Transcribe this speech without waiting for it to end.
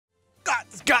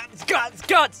guts, guts, guts,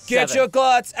 guts. Get your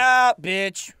gluts out,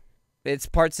 bitch. It's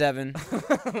part 7.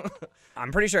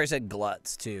 I'm pretty sure I said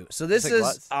gluts too. So this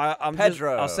is I'm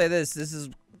Pedro. I'll say this. This is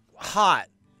hot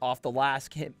off the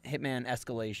last Hitman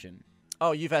escalation.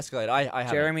 Oh, you've escalated. I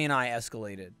haven't. Jeremy and I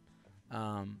escalated.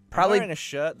 Probably Probably. wearing a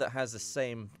shirt that has the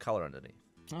same color underneath.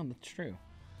 Oh, that's true.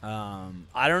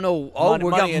 I don't know. Oh, we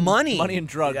got money. Money and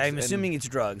drugs. I'm assuming it's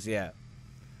drugs. Yeah.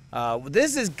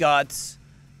 This is guts.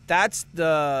 That's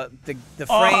the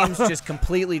frames just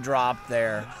completely dropped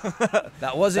there.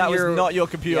 That wasn't That was your not your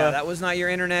computer. Yeah, that was not your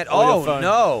internet. Or your Oh phone.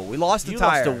 no, we lost the You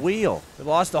tire. lost a wheel. We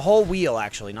lost the whole wheel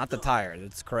actually, not the tire.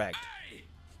 That's correct.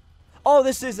 Oh,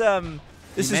 this is You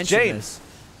mentioned James.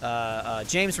 this.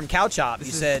 James from Cow Chop. You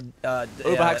is said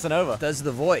Uber Hacks and Over. does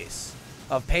the voice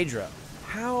of Pedro.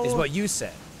 How Is what you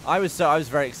said. I was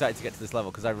very excited to get to this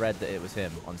level because I read that it was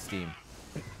him on Steam.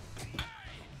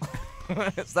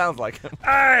 It sounds like him.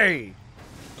 Hey.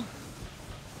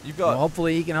 You've got Well,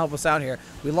 hopefully he can help us out here.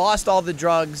 We lost all the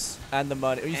drugs and the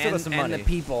money. Oh, you still got some money. and the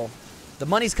people. The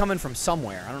money's coming from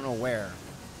somewhere. I don't know where.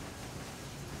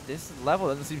 This level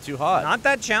doesn't seem too hard. Not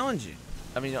that challenging.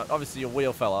 I mean, obviously your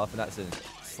wheel fell off, and that's a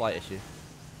slight issue.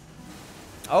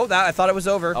 Oh, that I thought it was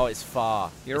over. Oh, it's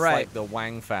far. You're It's right. like the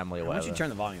Wang family or Why whatever. don't you turn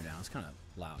the volume down? It's kind of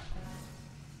loud.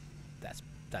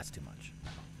 That's too much.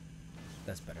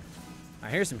 That's better. I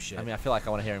hear some shit. I mean, I feel like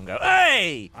I want to hear him go,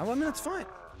 "Hey!" I mean, that's fine.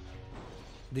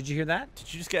 Did you hear that?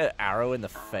 Did you just get an arrow in the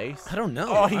face? I don't know.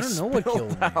 Oh, I don't know what killed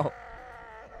me. out.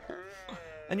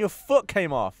 And your foot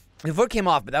came off. The foot came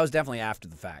off, but that was definitely after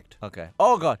the fact. Okay.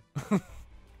 Oh god.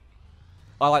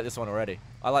 I like this one already.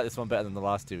 I like this one better than the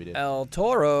last two we did. El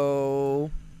Toro.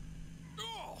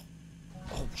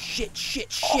 Oh shit!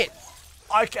 Shit! Shit!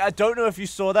 I don't know if you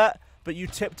saw that, but you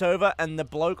tipped over and the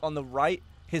bloke on the right,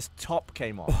 his top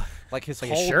came off. Like his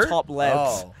Like his whole shirt? top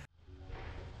legs. Oh.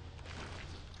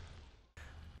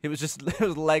 It was just there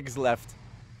was legs left.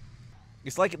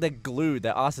 It's like they're glued.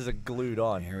 Their asses are glued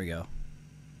on. Here we go.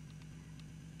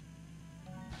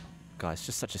 Guys, it's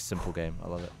just such a simple game. I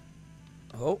love it.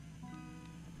 Oh.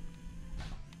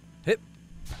 Hip.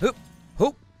 Hoop.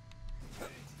 Hoop.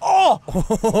 Oh!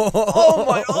 Oh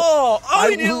my! Oh! Oh!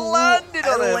 You landed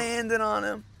on I him. landed on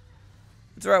him.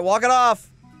 It's all right. Walk it off.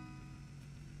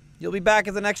 You'll be back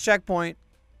at the next checkpoint.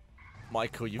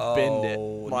 Michael, you've binned it.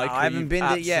 No, Michael, I haven't you've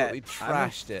binned it yet. absolutely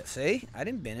trashed it. See? I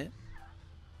didn't bin it.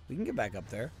 We can get back up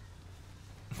there.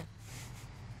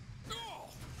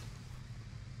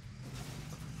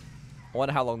 I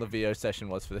wonder how long the VO session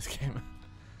was for this game.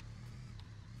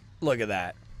 Look at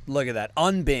that. Look at that.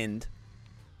 Unbinned.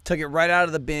 Took it right out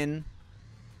of the bin.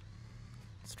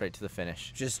 Straight to the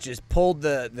finish. Just pulled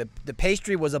the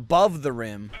pastry was above the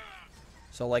rim.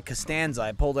 So like Costanza,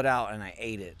 I pulled it out and I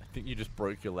ate it. I think you just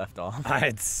broke your left arm.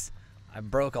 I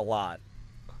broke a lot.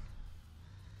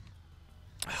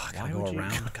 Oh, I gotta Why go would you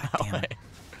around. go God that damn it. way?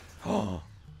 Oh.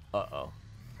 Uh-oh.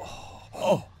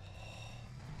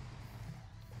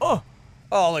 Oh!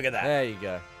 Oh, look at that. There you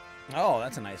go. Oh,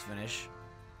 that's a nice finish.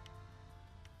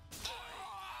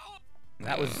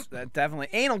 That was definitely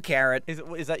anal carrot.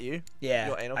 Is that you? Yeah,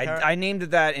 Your anal carrot? I named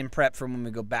it that in prep for when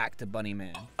we go back to Bunny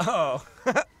Man. Oh.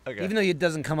 Okay. Even though it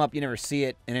doesn't come up, you never see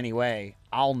it in any way.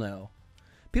 I'll know.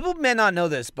 People may not know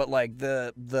this, but like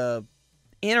the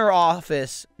inner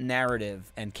office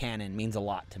narrative and canon means a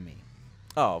lot to me.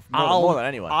 Oh, more than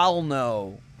anyone. I'll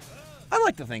know. I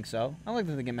like to think so. I like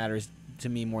to think it matters to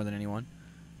me more than anyone.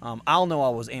 I'll know I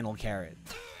was anal carrot.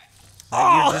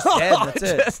 You're just dead. That's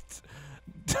it. Just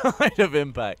died of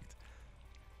impact.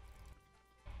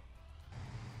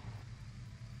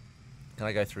 Can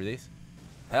I go through these?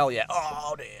 Hell yeah.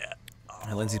 Oh,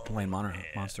 dear. Lindsay's playing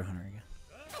Monster Hunter again.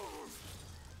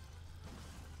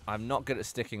 I'm not good at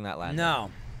sticking that landing.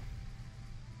 No.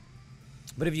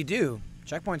 But if you do,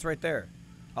 checkpoint's right there.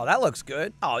 Oh, that looks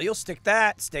good. Oh, you'll stick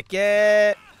that. Stick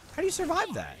it. How do you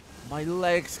survive that? My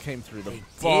legs came through the They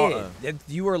bottom. did.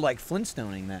 You were like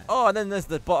Flintstoning that. Oh, and then there's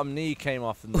the bottom knee came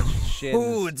off and the shins.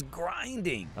 Ooh, it's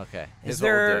grinding. Okay. Is here's what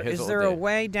we'll there do, here's what there we'll a do.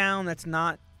 way down that's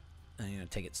not? You know,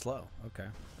 take it slow. Okay.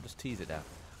 I'll just tease it down.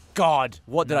 God,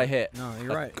 what did I hit? No,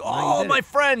 you're right. No, you Oh, did my it.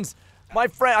 friends. My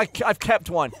friend. I've kept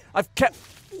one. I've kept.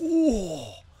 Ooh,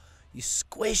 you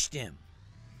squished him.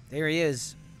 There he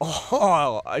is.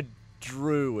 Oh, I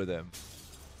drew with him.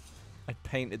 I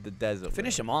painted the desert.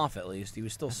 Finish him off at least. He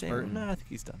was still spurting. No, I think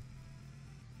he's done.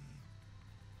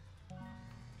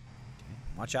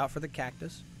 Watch out for the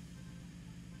cactus.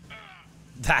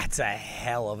 That's a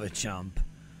hell of a jump.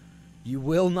 You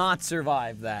will not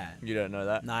survive that. You don't know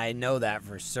that? I know that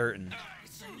for certain.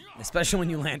 Especially when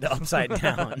you land upside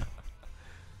down.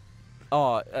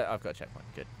 Oh, I've got a checkpoint.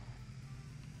 Good.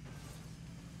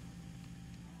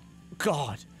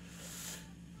 God.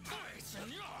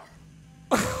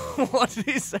 What did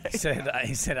he say? He said,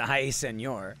 "Ay,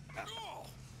 senor."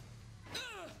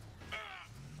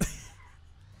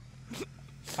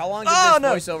 How long did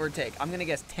this voiceover take? I'm gonna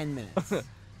guess 10 minutes. I'm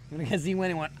gonna guess he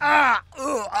went and went, ah,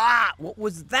 ooh, ah. What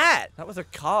was that? That was a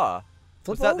car.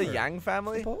 Flip was that over. the Yang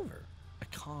family? Flip over. I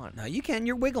can't. No, you can.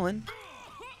 You're wiggling.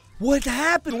 What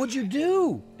happened? What'd you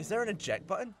do? Is there an eject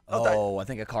button? Oh, I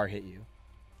think a car hit you.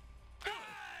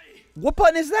 What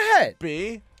button is that?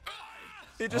 B.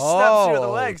 It just snaps you at the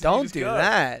legs. Don't and you just do go.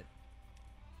 that.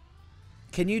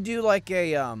 Can you do like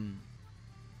a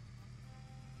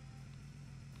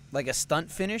stunt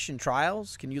finish in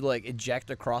trials? Can you like eject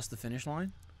across the finish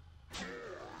line?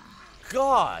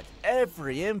 God,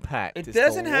 every impact. It is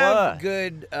doesn't the have worst.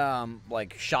 good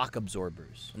like shock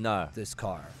absorbers. No. This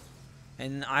car.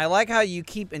 And I like how you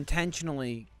keep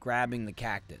intentionally grabbing the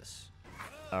cactus.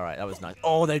 All right, that was nice.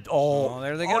 Oh, there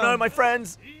they go. Oh no, my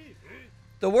friends.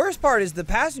 The worst part is the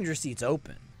passenger seat's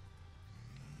open.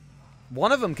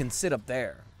 One of them can sit up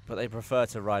there. But they prefer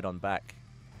to ride on back.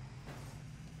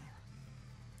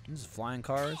 This is flying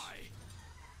cars.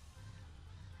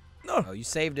 No. Oh, you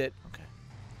saved it.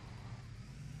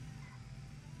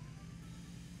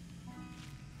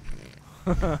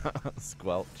 Okay.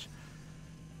 Squelch.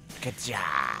 Good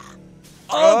job.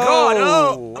 Oh, God.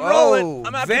 Oh, I'm rolling.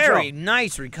 I'm out of very control.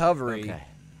 nice recovery. Okay.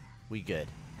 We good.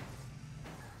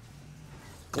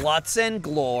 Gluts and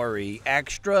glory,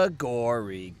 extra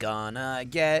gory, gonna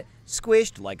get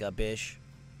squished like a bish.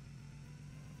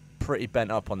 Pretty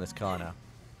bent up on this car now.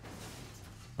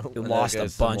 Oh, You lost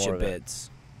a bunch of bits.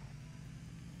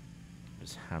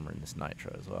 Just hammering this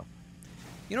nitro as well.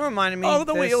 You know what reminded me? Oh,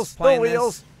 the wheels. The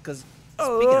wheels. Because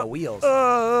speaking of wheels,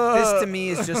 this to me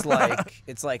is just like,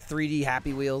 it's like 3D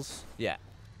Happy Wheels. Yeah.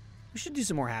 We should do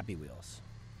some more Happy Wheels.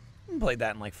 I haven't played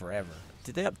that in like forever.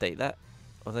 Did they update that?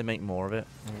 Or they make more of it?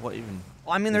 What even?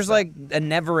 Well, I mean, there's like a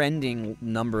never-ending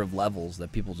number of levels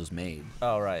that people just made.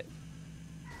 Oh, right.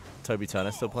 Toby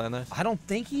Turner still playing those? I don't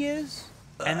think he is.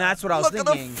 And that's what I was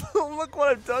thinking. Look what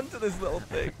I've done to this little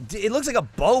thing. It looks like a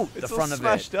boat, It's the front all of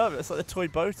smashed it. up. It's like a toy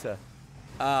boater.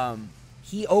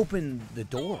 He opened the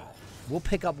door. We'll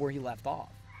pick up where he left off.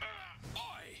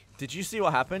 Did you see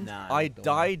what happened? Nah, I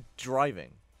died driving.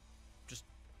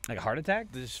 Like a heart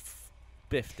attack? Just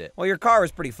biffed it. Well, your car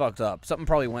was pretty fucked up. Something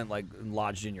probably went like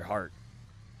lodged in your heart.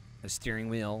 A steering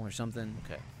wheel or something.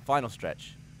 Okay. Final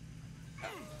stretch.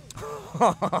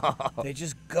 They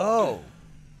just go.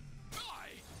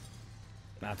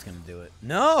 That's gonna do it.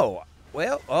 No.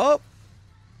 Well, oh,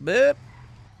 bip.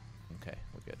 Okay,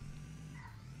 we're good.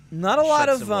 Not a lot Shed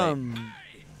of some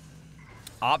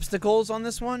obstacles on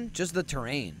this one. Just the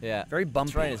terrain. Yeah. Very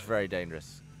bumpy. Terrain is very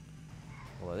dangerous.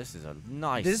 Well, this is a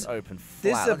nice open flat.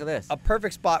 This is Look at this. a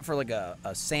perfect spot for like a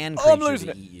sand Oh, I'm creature losing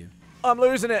to it. eat you. I'm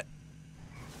losing it.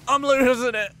 I'm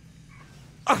losing it.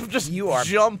 I'm just You are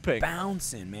jumping.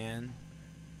 Bouncing, man.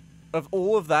 Of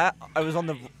all of that, I was on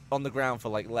the ground for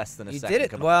like less than a You second.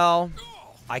 did it. Well,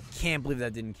 I can't believe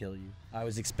that didn't kill you. I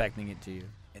was expecting it to.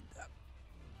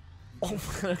 Oh,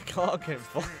 my car came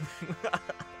flying.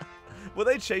 Were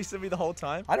they chasing me the whole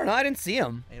time? I don't know. I didn't see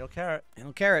him. Anal carrot.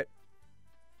 Anal carrot.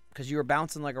 Because you were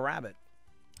bouncing like a rabbit.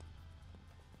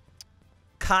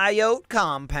 Coyote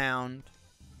Compound.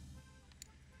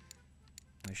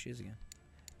 There she is again.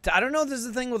 I don't know if this is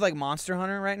the thing with like Monster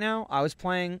Hunter right now. I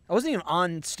wasn't even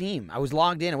on Steam. I was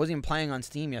logged in. I wasn't even playing on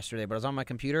Steam yesterday, but I was on my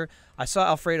computer. I saw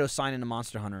Alfredo sign into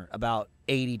Monster Hunter about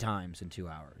 80 times in 2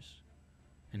 hours.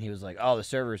 And he was like, oh, the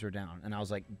servers were down. And I was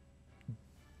like,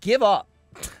 give up.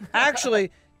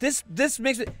 Actually, this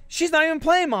makes it... She's not even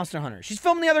playing Monster Hunter. She's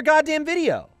filming the other goddamn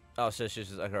video. Oh, so it's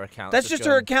just her account. That's just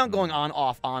her account going on,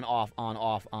 off, on, off, on,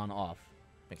 off, on, off.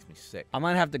 Makes me sick. I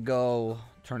might have to go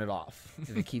turn it off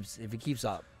if it keeps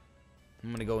up.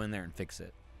 I'm gonna go in there and fix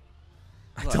it.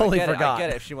 I totally forgot. I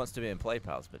get it if she wants to be in Play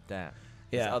Pals, but damn.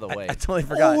 Yeah, There's other ways. I totally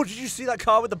forgot. Oh, did you see that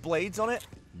car with the blades on it?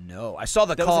 No, I saw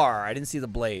the car. I didn't see the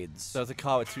blades. There was a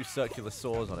car with 2 circular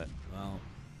saws on it. Well,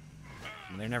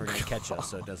 they're never gonna catch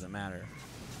us, so it doesn't matter.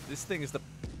 This thing is the...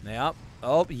 Yep.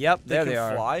 Oh, yep. There they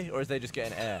are. Fly, or is they just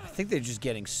getting air? I think they're just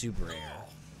getting super air.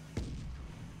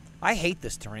 I hate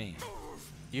this terrain.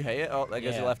 You hate it? Oh, there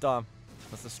goes your left arm.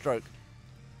 That's the stroke.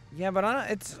 Yeah, but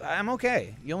I'm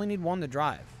okay. You only need one to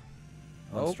drive.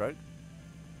 One stroke?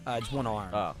 It's one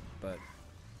arm. Oh. But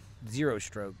 0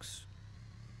 strokes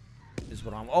is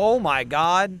what I'm... Oh, my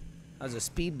God. That was a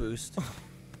speed boost.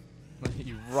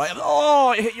 You right...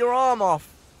 Oh, it hit your arm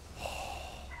off.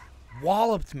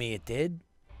 Walloped me, it did.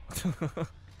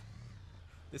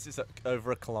 This is over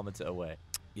 1 kilometer away.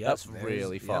 Yep, That's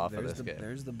really far for this game.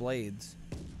 There's the blades.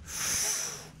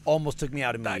 Almost took me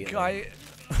out immediately. That guy.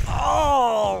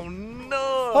 Oh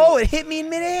no! Oh, it hit me in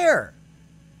midair.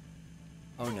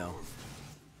 Oh no.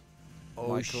 Oh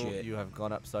Michael, shit! you have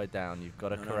gone upside down. You've got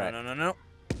to No, correct. no.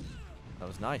 That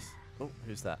was nice. Oh,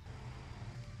 who's that?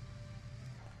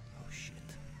 Oh shit!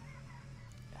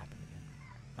 It happened again.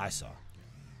 I saw.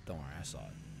 Don't worry, I saw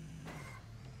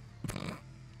it.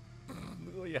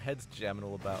 Look at what your head's jamming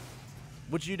all about.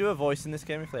 Would you do a voice in this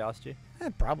game if they asked you?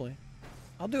 Probably.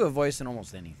 I'll do a voice in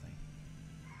almost anything.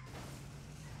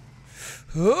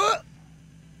 Huh?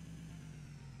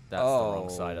 That's the wrong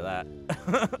side of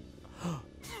that.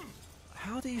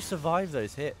 How do you survive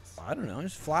those hits? I don't know.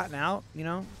 Just flatten out, you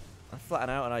know. I flatten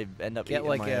out and I end up Get eating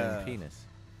like my own penis.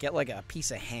 Get like a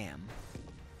piece of ham.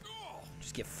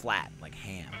 Just get flat like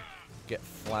ham. Get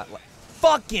flat like...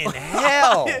 Fucking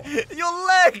hell! Your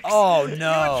legs! Oh You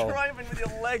no! were driving with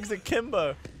your legs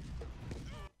akimbo.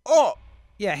 Oh!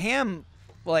 Yeah, ham,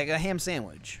 like a ham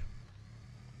sandwich.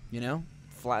 You know?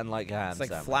 Flatten like ham It's like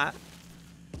sandwich. flat.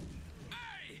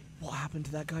 What happened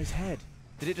to that guy's head?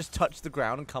 Did it just touch the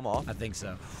ground and come off? I think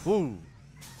so. Ooh.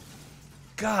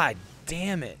 God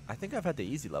damn it! I think I've had the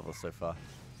easy levels so far.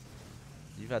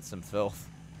 You've had some filth.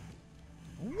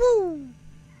 Woo!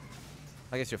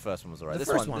 I guess your first one was alright. The This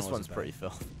first one, one this wasn't one's bad. pretty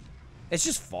filth. It's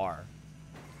just far.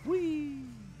 Whee!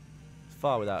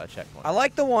 Far without a checkpoint. I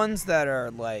like the ones that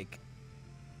are like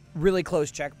really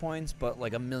close checkpoints, but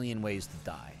like a million ways to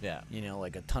die. Yeah. You know,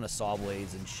 like a ton of saw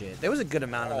blades and shit. There was a good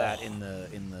amount of that in the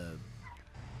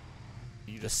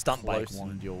You the stunt bike closened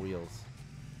one. your wheels.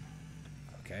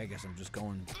 Okay, I guess I'm just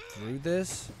going through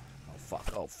this. Oh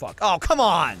fuck! Oh fuck! Oh come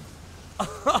on!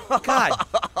 God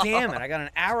damn it! I got an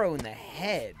arrow in the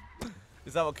head.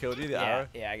 Is that what killed you, the arrow?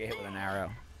 Yeah, I get hit with an arrow.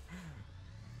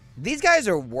 These guys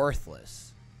are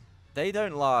worthless. They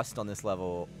don't last on this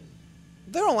level.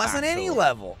 They don't last on any Actually.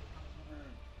 level.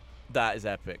 That is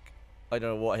epic. I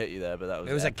don't know what hit you there, but that was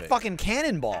It was epic. like fucking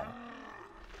cannonball.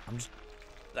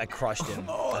 I crushed him.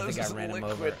 Oh, I this think I is ran him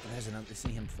liquid. over. There's another. See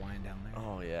him flying down there.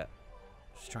 Oh, yeah.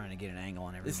 Just trying to get an angle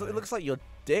on This, everybody. it looks like your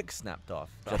dick snapped off,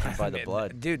 judging by the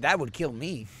blood. Dude, that would kill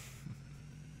me.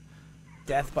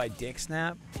 Death by dick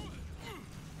snap.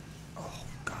 Oh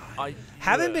god. I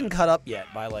Haven't been cut up yet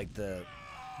by like the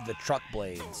truck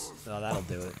blades. So that'll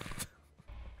do it.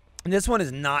 And this one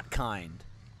is not kind.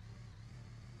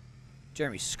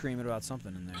 Jeremy's screaming about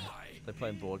something in there. They're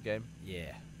playing board game.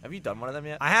 Yeah. Have you done one of them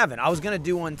yet? I haven't. I was gonna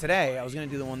do one today. I was gonna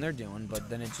do the one they're doing, but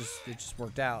then it just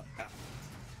worked out.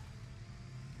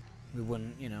 We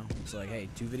wouldn't, you know. It's like, hey,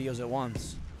 2 videos at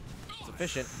once. It's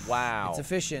efficient. Wow. It's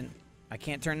efficient. I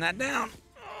can't turn that down.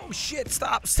 Oh shit!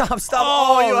 Stop! Stop!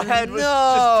 Oh, your head was just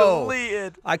no!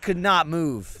 deleted. I could not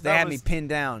move. They That had me was- pinned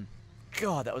down.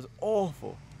 God, that was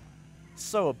awful.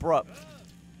 So abrupt.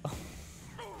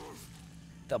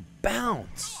 The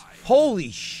bounce. Holy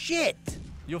shit!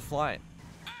 You're flying.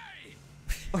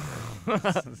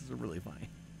 This is really funny.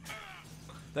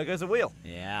 There goes a wheel.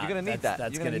 Yeah. You're gonna need that.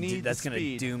 That's You're gonna gonna need that's the gonna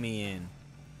speed. do me in.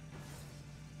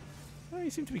 Well, you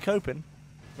seem to be coping.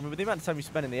 I mean, with the amount of time you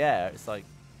spend in the air, it's like,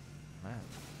 man.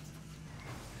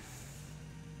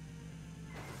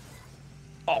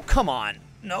 Oh come on!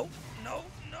 No! No!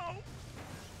 No!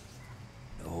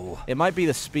 No! It might be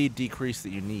the speed decrease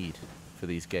that you need for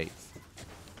these gates.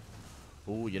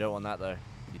 Ooh, you don't want that though.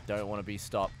 You don't want to be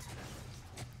stopped.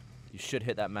 You should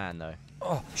hit that man though.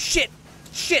 Oh shit!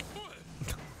 Shit!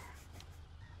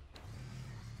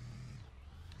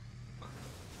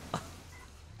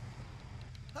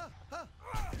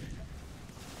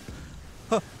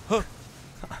 I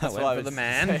That's went what I for the was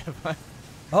man. saying.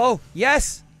 Oh,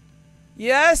 yes!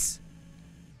 Yes!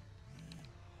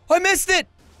 I missed it!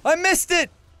 I missed it!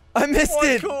 I missed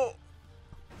it! Michael,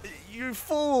 you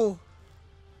fool!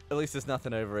 At least there's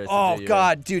nothing over it. Oh to do you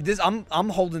god, dude, this I'm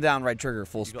holding down right trigger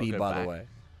full You gotta speed go by back. the way. in.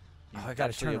 Oh, I gotta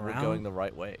Actually, turn we're around. going the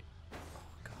right way.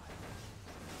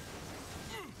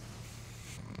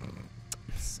 I'm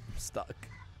stuck.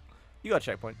 You got a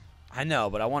checkpoint. I know,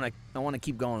 but I want to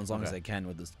keep going as long as Okay. I can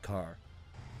with this car.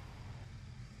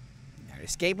 Alright,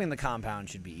 escaping the compound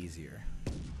should be easier.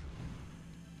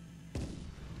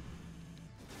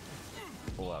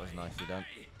 Oh, that was nicely done.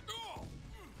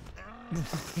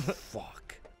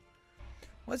 Fuck.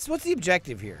 What's the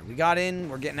objective here? We got in,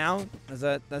 we're getting out?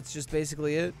 That's just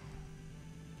basically it?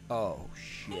 Oh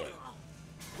shit.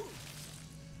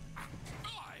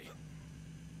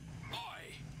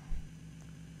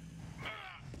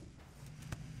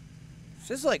 It's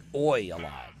just like oi a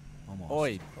lot. Almost.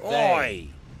 Oi. Oi!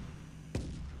 I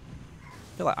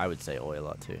feel like I would say oi a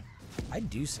lot too. I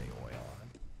do say oi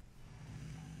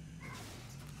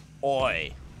a lot.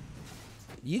 Oi.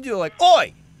 You do it like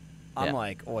oi! I'm Yeah.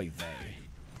 like oi vey.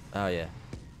 Oh, yeah.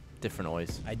 Different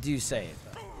oys. I do say it,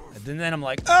 though. And then I'm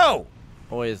like, oh!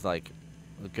 Oi is like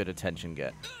a good attention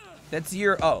get. That's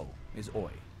your O, is oi.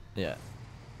 Yeah.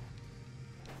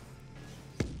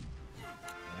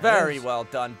 There it Very is. well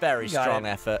done. Very You got strong it.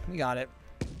 effort. We got it.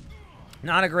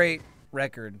 Not a great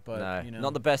record, but, No, you know.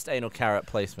 not the best anal carrot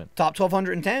placement. Top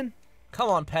 1,210? Come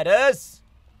on, Pedders.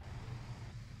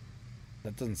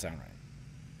 That doesn't sound right.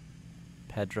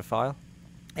 Pedrophile?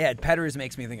 Yeah, Pedro's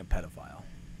makes me think of pedophile,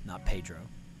 not Pedro.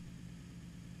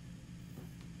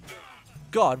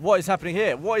 God, what is happening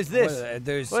here? What is this?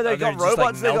 There's Well, they got just,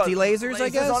 robots. like, they melty got lasers, I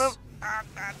guess. on them.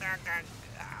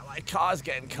 My car's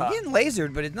getting cut. You're getting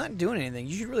lasered, but it's not doing anything.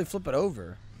 You should really flip it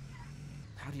over.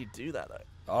 How do you do that,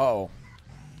 though? Oh.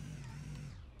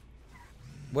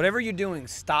 Whatever you're doing,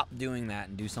 stop doing that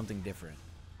and do something different.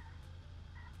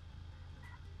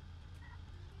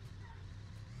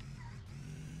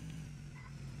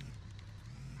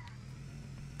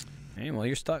 Hey, well,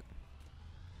 you're stuck.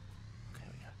 Okay,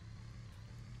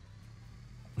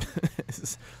 we go.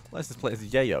 Let's just play as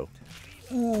Yayo.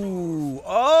 Ooh.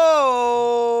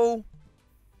 Oh!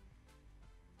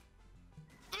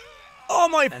 Oh,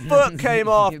 my foot came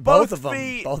off. Both of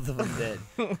feet. them. Both of them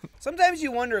did. Sometimes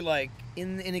you wonder, like,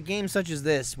 in a game such as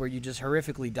this, where you just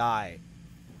horrifically die,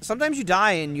 sometimes you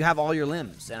die and you have all your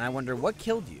limbs, and I wonder what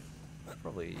killed you.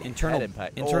 Probably Internal head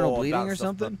impact. internal bleeding or bounced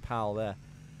off the something? Pal there.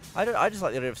 I just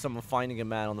like the idea of someone finding a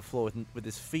man on the floor with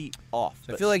his feet off. So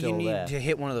I but feel like you still need there. to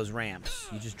hit one of those ramps.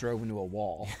 You just drove into a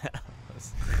wall.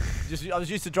 I was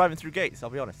used to driving through gates, I'll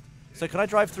be honest. So can I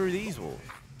drive through these walls?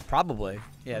 Probably.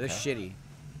 Yeah, they're Okay. shitty.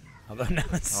 Although now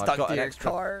it's I've stuck got to an your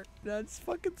extra- car. That's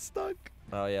fucking stuck.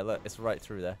 Oh yeah, look, it's right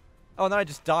through there. Oh, and then I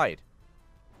just died.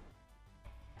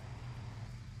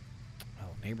 Oh,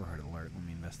 neighborhood alert. Let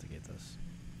me investigate this.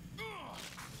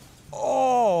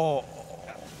 Oh!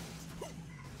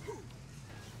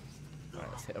 Alright,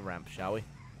 let's hit a ramp, shall we?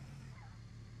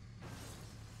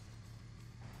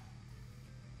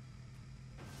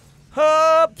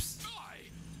 Hoops!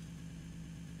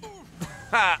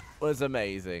 Ha! Was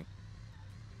amazing.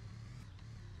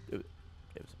 It was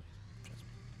amazing.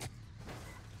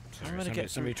 Trust me. I'm gonna get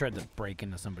Somebody tried to break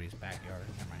into somebody's backyard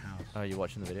in my house. Oh, you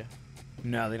watching the video?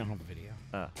 No, they don't have a video.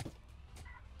 Oh.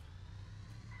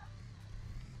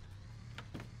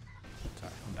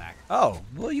 Sorry, I'm back. Oh,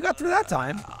 well, you got through that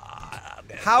time.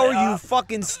 How are you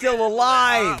fucking still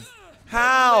alive?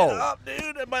 How? Up,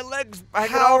 dude, and my legs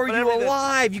hanging How off are and you everything.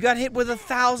 alive? You got hit with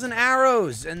 1,000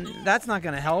 arrows, and that's not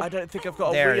gonna help. I don't think I've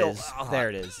got There a it wheel. is. There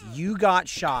it is. You got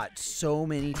shot so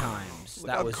many times. Look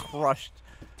That how was. crushed.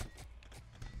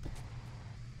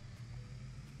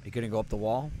 You gonna go up the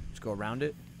wall? Just go around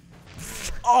it.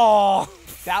 Oh!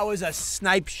 That was a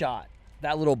snipe shot.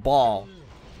 That little ball.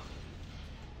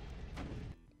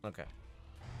 Okay.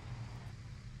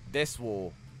 This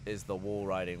wall is the wall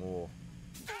riding wall.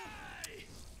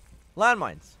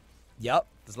 Landmines. Yep.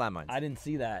 There's landmines. I didn't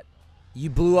see that. You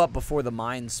blew up before the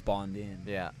mines spawned in.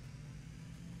 Yeah.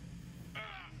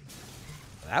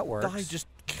 That works. I just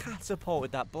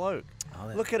catapulted that bloke. Oh,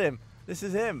 that- Look at him. This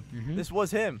is him. Mhm. This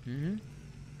was him. Mhm.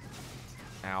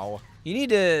 Ow. You need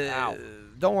to. Ow.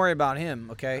 Don't worry about him,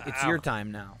 okay? It's Ow. your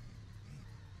time now.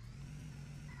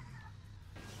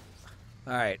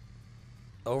 All right.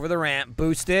 Over the ramp.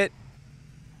 Boost it.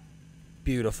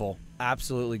 Beautiful.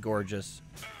 Absolutely gorgeous.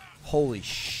 Holy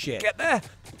shit. Get there.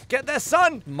 Get there,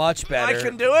 son. Much better. I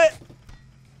can do it.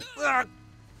 Ugh.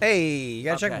 Hey, you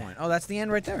got a Okay. checkpoint. Oh, that's the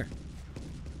end right there.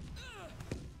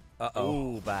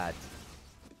 Uh-oh. Ooh, bad.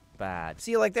 Bad.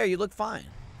 See, like there, you look fine.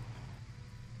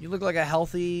 You look like a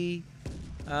healthy,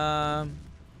 I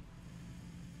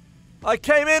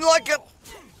came in like a...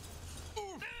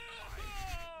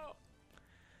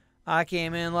 I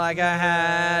came in like I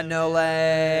had no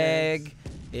leg.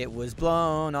 It was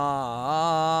blown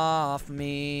off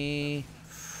me.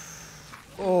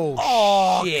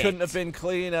 Oh, shit. Couldn't have been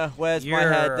cleaner. Where's You're my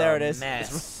head? There it a is.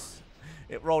 mess.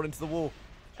 It rolled into the wall.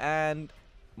 And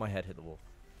my head hit the wall.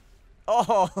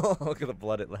 Oh, look at the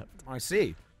blood it left. I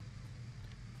see.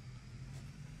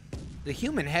 The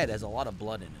human head has a lot of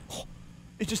blood in it.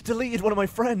 It just deleted one of my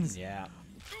friends. Yeah.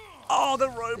 Oh, the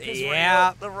rope is Yeah.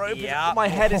 real. The rope Yeah. is... My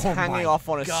head is Oh hanging my off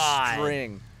on a God.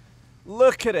 string.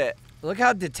 Look at it. Look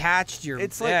how detached your...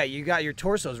 It's like- yeah, you got your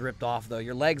torso's ripped off, though.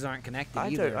 Your legs aren't connected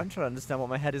either. I'm trying to understand what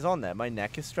my head is on there. My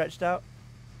neck is stretched out.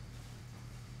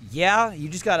 Yeah, you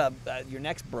just got your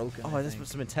neck's broken. Oh, I there's think.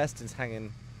 some intestines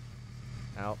hanging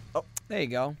out. Oh, There you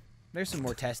go. There's some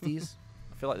more testes.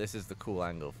 I feel like this is the cool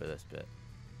angle for this bit.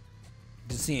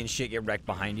 Just seeing shit get wrecked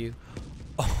behind you.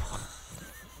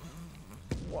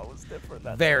 What was different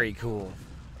that Very cool.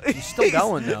 You're still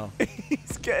going though.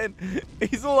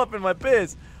 He's all up in my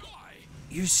biz.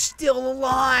 You're still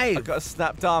alive. I got a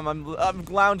snapped arm. I'm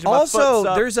lounging. Also, my foot's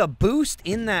up. there's a boost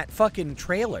in that fucking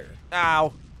trailer.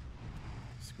 Ow.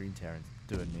 Screen tearing's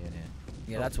doing me in here.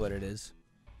 Yeah, that's what it is.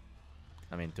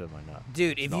 I mean, doing my nut.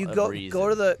 Dude, if you go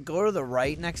to the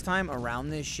right next time around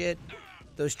this shit,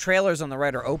 those trailers on the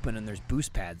right are open and there's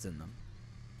boost pads in them.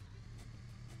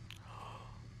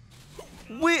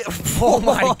 Oh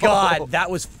my god, that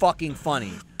was fucking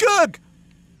funny. Gug!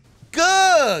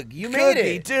 Gug! You made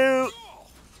it. Dude.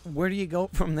 Where do you go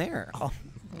from there? Oh.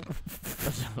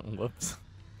 Whoops.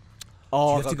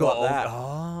 Oh, you have to go over that.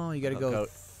 Oh, you gotta go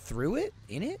through it?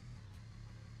 In it?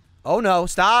 Oh no,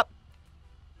 stop.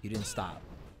 You didn't stop.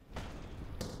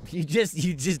 You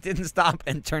just didn't stop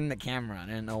and turn the camera on.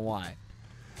 I didn't know why.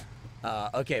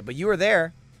 Okay, but you were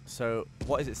there. So,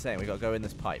 what is it saying? We gotta go in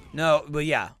this pipe. No, but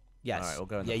yeah. Yes. All right, we'll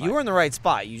go in the pipe. pipe. You were in the right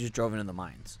spot. You just drove into the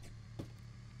mines.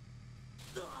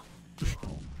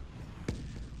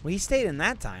 Well, he stayed in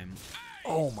that time.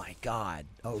 Oh my god.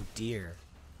 Oh dear.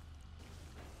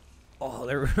 Oh,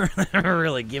 they're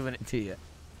really giving it to you.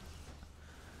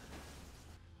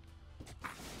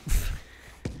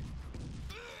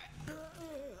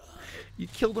 You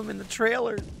killed him in the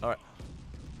trailer. All right.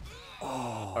 Oh.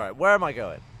 All right. Where am I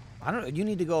going? I don't know. You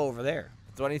need to go over there.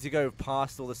 Do I need to go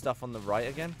past all the stuff on the right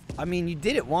again? I mean, you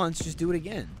did it once. Just do it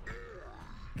again.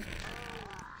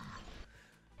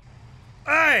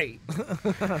 Hey!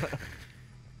 I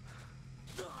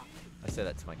say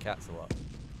that to my cats a lot.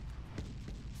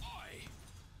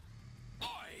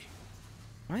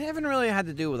 I haven't really had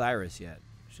to do with Iris yet.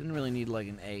 Shouldn't really need like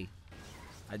an A.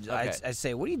 Okay. I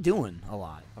say, what are you doing a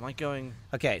lot? Am I going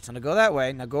Okay, so now go that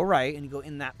way. Now go right, and you go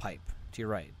in that pipe to your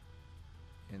right.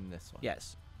 in this one?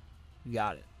 Yes. You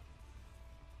got it.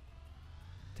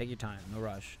 Take your time. No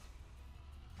rush.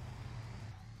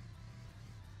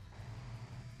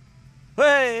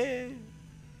 Hey!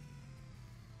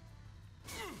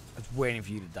 I was waiting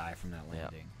for you to die from that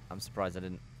landing. Yeah. I'm surprised I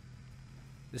didn't.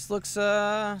 This looks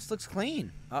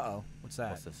clean. Uh-oh. What's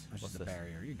that? What's this? That's What's just a this?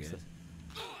 barrier. You're good. What's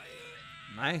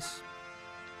Nice.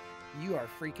 You are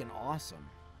freaking awesome.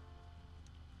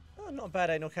 Oh, not a bad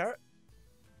anal carrot.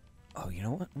 Oh, you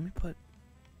know what? Let me put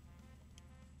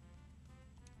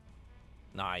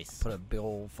Nice. a big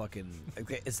old fucking.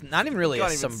 Okay, it's not even really a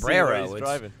Can't even see where sombrero. he's It's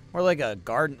driving. more like a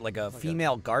garden, like a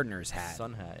female gardener's hat.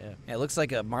 Sun hat, yeah. Yeah, it looks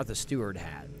like a Martha Stewart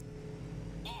hat.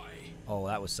 Oh,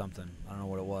 that was something. I don't know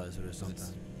what it was. It was something.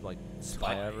 It's like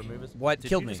fire removers. What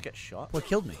killed Did me? you just get shot? What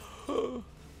killed me?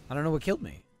 I don't know what killed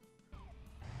me.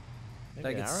 Did I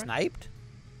Maybe get an arrow? sniped?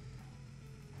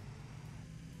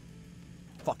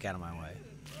 Fuck out of my way.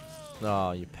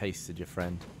 Oh, you pasted your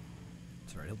friend.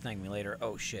 That's right. He'll thank me later.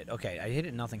 Oh shit. Okay, I hit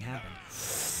it. Nothing happened.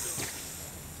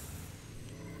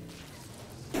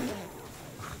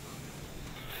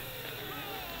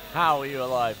 How are you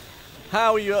alive?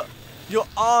 How are you? Your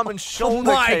arm and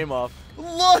shoulder my- came off.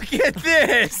 Look at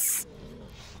this.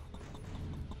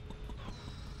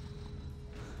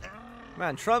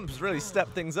 Man, Trump's really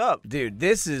stepped things up. Dude,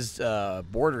 this is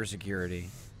border security,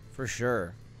 for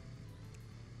sure.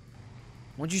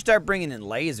 Once you start bringing in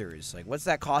lasers, like what's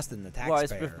that costing the Well,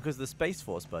 taxpayer? it's because of the Space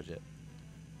Force budget.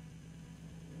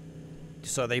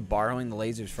 So are they borrowing the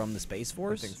lasers from the Space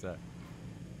Force? I think so.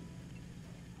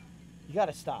 You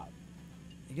gotta stop.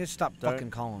 You gotta stop Don't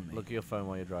fucking calling me. Look at your phone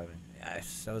while you're driving.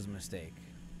 Yes, that was a mistake.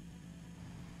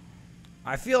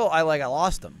 I feel I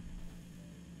lost him.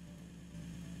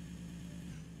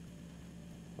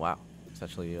 Wow. It's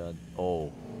actually,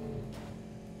 oh.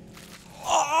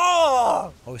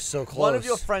 Oh! I was so close. One of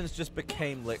your friends just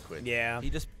became liquid. Yeah. He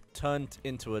just turned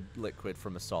into a liquid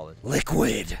from a solid.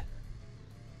 Liquid.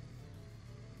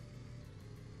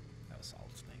 That was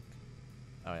Solid Snake.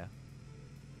 Oh, yeah?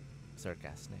 Is there a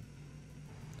gas snake?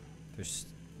 There's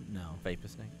no. Vapor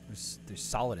snake? There's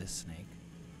Solidus Snake.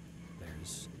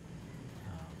 There's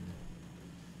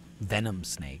Venom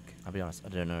Snake. I'll be honest, I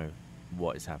don't know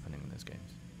what is happening in those games.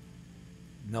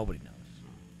 Nobody knows.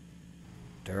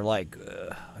 They're like,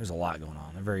 there's a lot going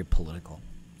on. They're very political.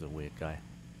 He's a weird guy.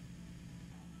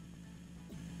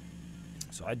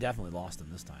 So I definitely lost them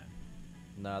this time.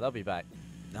 No, they'll be back.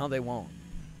 No, they won't.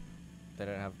 They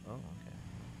don't have... Oh, okay.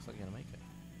 Looks like you're going to make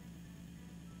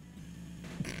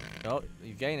it. Oh,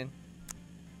 you're gaining.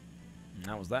 And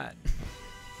that was that.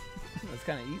 That's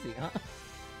kind of easy, huh?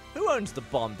 Who owns the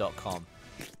bomb.com?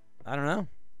 I don't know.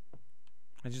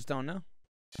 I just don't know.